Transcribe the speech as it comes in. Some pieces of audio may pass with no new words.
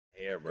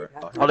Yeah, bro.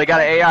 Oh, they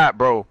got an AI,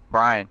 bro.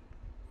 Brian.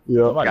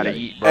 Yeah. Gotta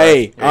eat, bro.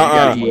 Hey,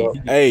 Yeah, you gotta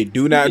eat. Hey,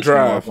 do not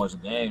drive.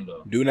 Game,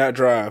 though. Do not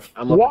drive.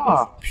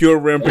 Why? Pure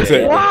rim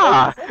protector.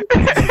 Why?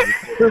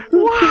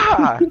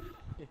 Why?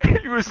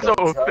 You were so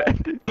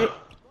offended.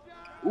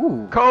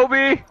 Ooh.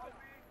 Kobe.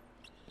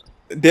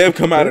 Dev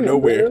come out of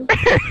nowhere.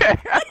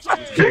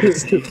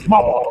 Who's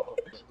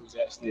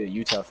actually a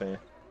Utah fan?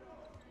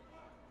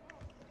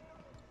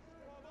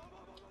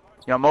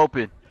 Yeah, I'm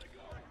open.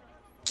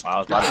 I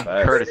was about to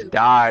pass. Curtis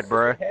died,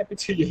 bro. What happened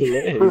to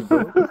your leg,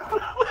 bro?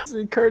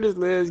 Curtis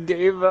legs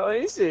gave out.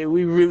 He said,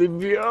 "We really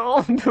be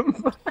on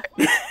them."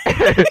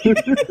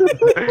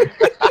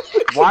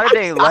 Why did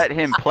they let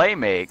him play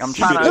make? I'm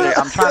trying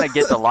to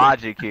get the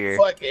logic here.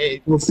 Fuck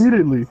it.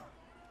 Repeatedly.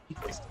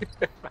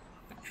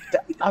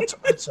 I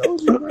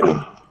told you,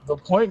 bro. The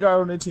point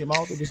guard on the team, I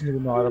don't think this nigga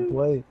know how to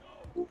play.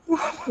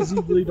 Cause he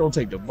really don't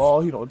take the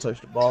ball. He don't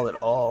touch the ball at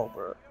all,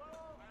 bro.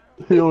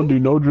 He don't do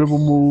no dribble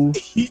moves.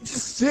 He's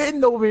just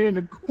sitting over here in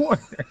the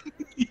corner.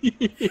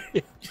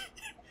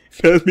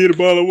 Pass me the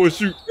ball, I want to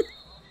shoot.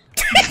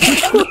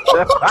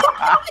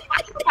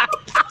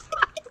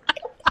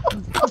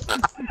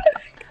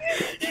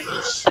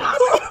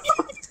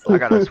 I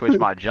gotta switch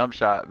my jump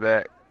shot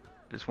back.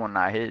 This one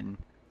not hitting.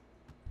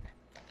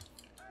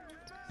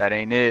 That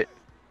ain't it.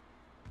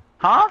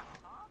 Huh?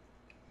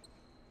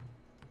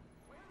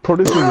 Bro,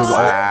 this nigga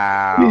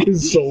Wow.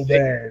 is so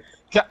bad.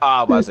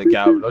 I'm about to say,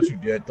 Calvin, don't you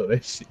dare throw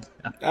that shit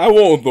down. I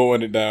won't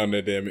throwing it down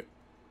there, damn it.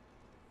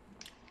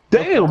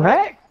 Damn,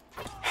 Hack.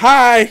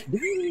 Hi.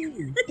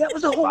 That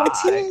was the whole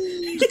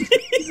team.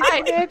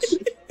 Hi,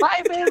 bitch.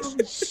 Hi,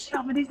 bitch.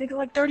 How many niggas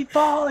like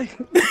 35?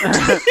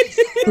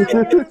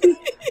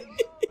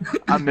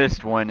 I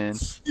missed winning.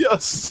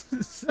 Yes.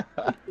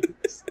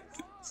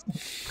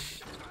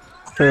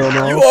 Hell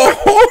no.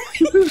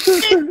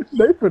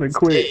 They finna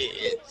quit.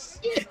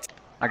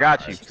 I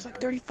got you. He's like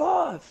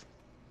 35.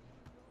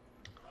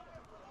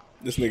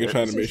 This nigga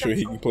trying to make sure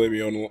he can play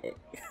me on the line.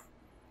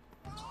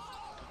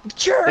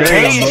 Sure.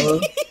 They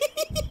hate,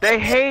 they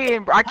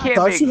hating, bro. I can't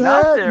thought make you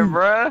had nothing, me.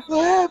 bro.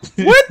 What?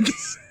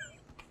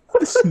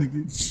 This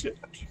nigga shit.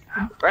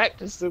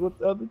 Practicing with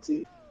the other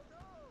team.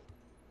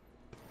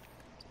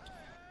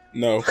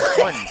 No.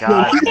 What in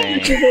God's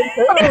name?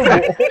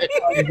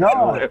 Oh my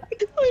God.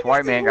 This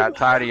white man got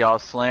tired of y'all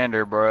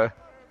slander, bro.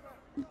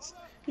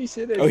 He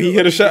said that. Oh, he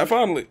hit a shot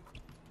finally.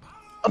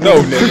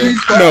 No, nigga.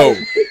 No.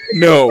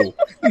 No.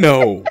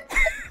 No.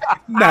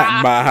 Not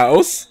in my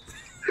house.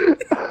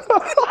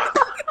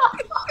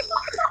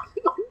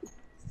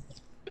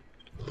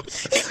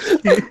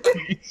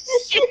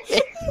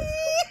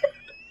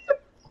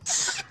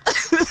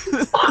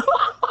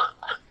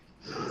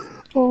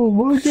 Oh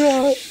my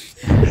God.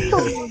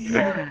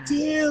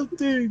 Damn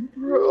thing,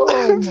 bro.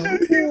 Oh my God.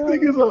 These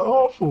niggas are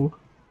awful.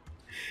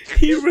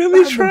 He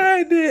really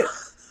tried it.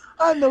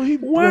 I know he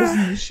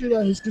busting the shit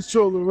out of his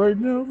controller right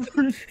now.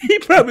 He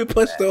probably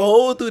punched a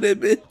hole through that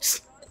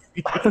bitch.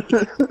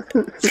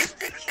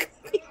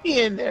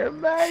 He in there,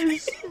 man.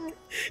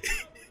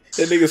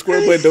 That nigga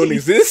square button don't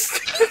exist.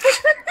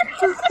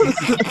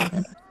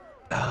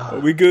 Are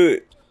we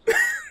good?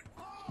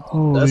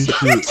 Holy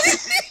shit.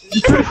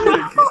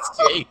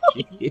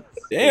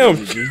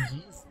 Damn.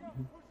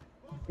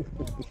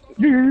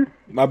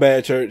 My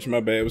bad, church. My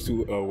bad. It was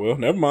too. Oh well,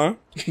 never mind.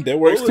 That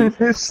works too.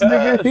 This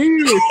nigga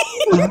here.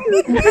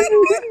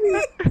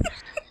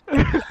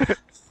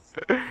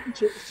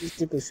 Just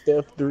took a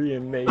step 3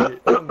 and made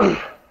it.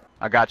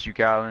 I got you,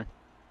 Calvin.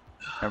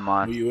 Never Where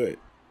mind. you at?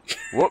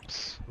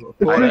 Whoops. I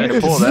didn't mean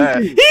to pull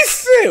that. He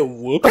said,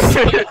 "Whoops."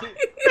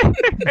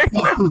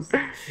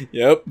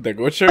 Yep, there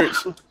go church.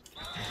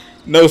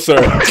 No, sir.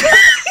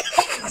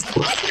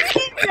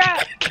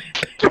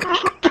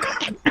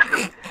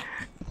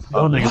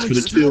 Oh, niggas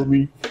finna kill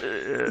me.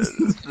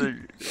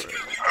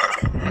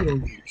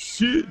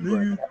 Shit,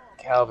 nigga.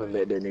 Calvin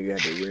let that nigga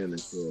at the rim and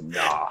said,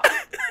 nah.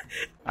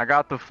 I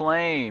got the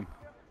flame.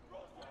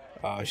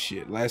 Oh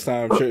shit! Last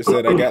time church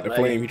said I got the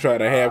flame, he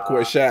tried a half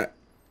court shot.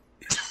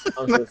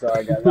 I'm so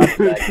sorry,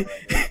 guys.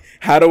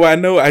 How do I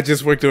know? I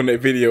just worked on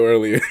that video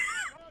earlier.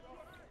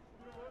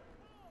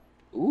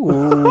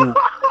 Ooh.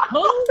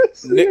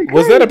 Nick,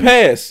 was that a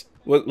pass?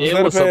 Was It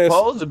that was a pass?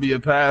 supposed to be a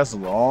pass a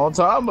long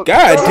time ago.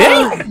 God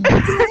damn!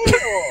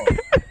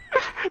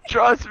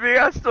 Trust me,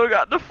 I still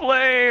got the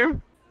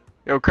flame.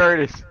 Yo,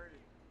 Curtis.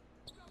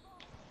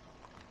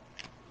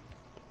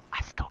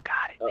 I still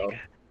got it, nigga.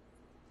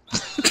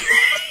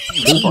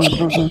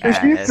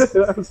 He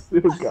said I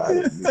still got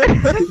it.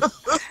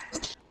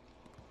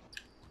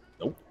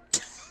 Nope.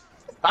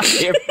 I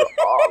can't for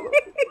all of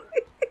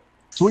it.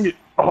 Swing it.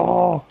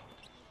 Oh.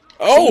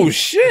 Oh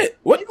shit!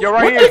 What? Yo,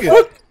 right what here.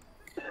 the fuck?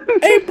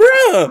 Hey,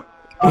 bruh!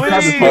 I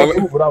tried to Please. throw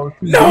it, but I was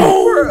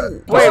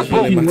No! Wait,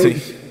 Oh, shit, my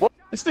teeth.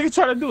 This nigga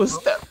trying to do a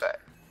step back.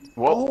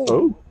 Whoa.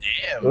 Oh.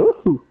 Damn.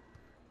 Oh.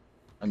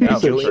 I mean, He I'm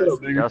said, really- shut up,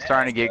 nigga. Y'all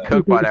starting to get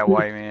cooked by that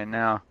white man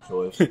now.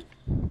 choice.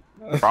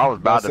 Bro, I was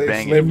about to Say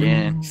bang it slavery,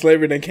 again.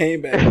 Slavery then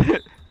came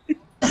back.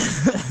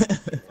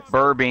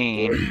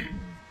 Burbean.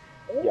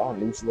 Y'all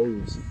new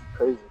slaves.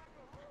 Crazy.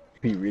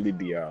 We really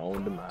be our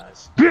own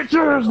demise. Bitch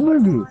ass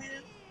nigga.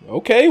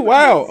 Okay,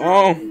 wow.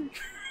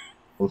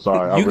 I'm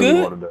sorry. I You really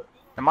good? wanted that.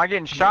 Am I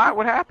getting shot?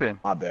 What happened?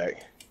 My bag.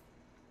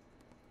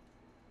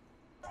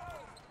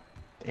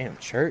 Damn,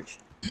 church.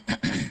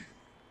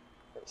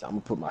 So I'm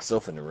gonna put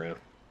myself in the rim.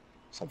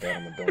 So bad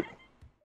I'm gonna dunk.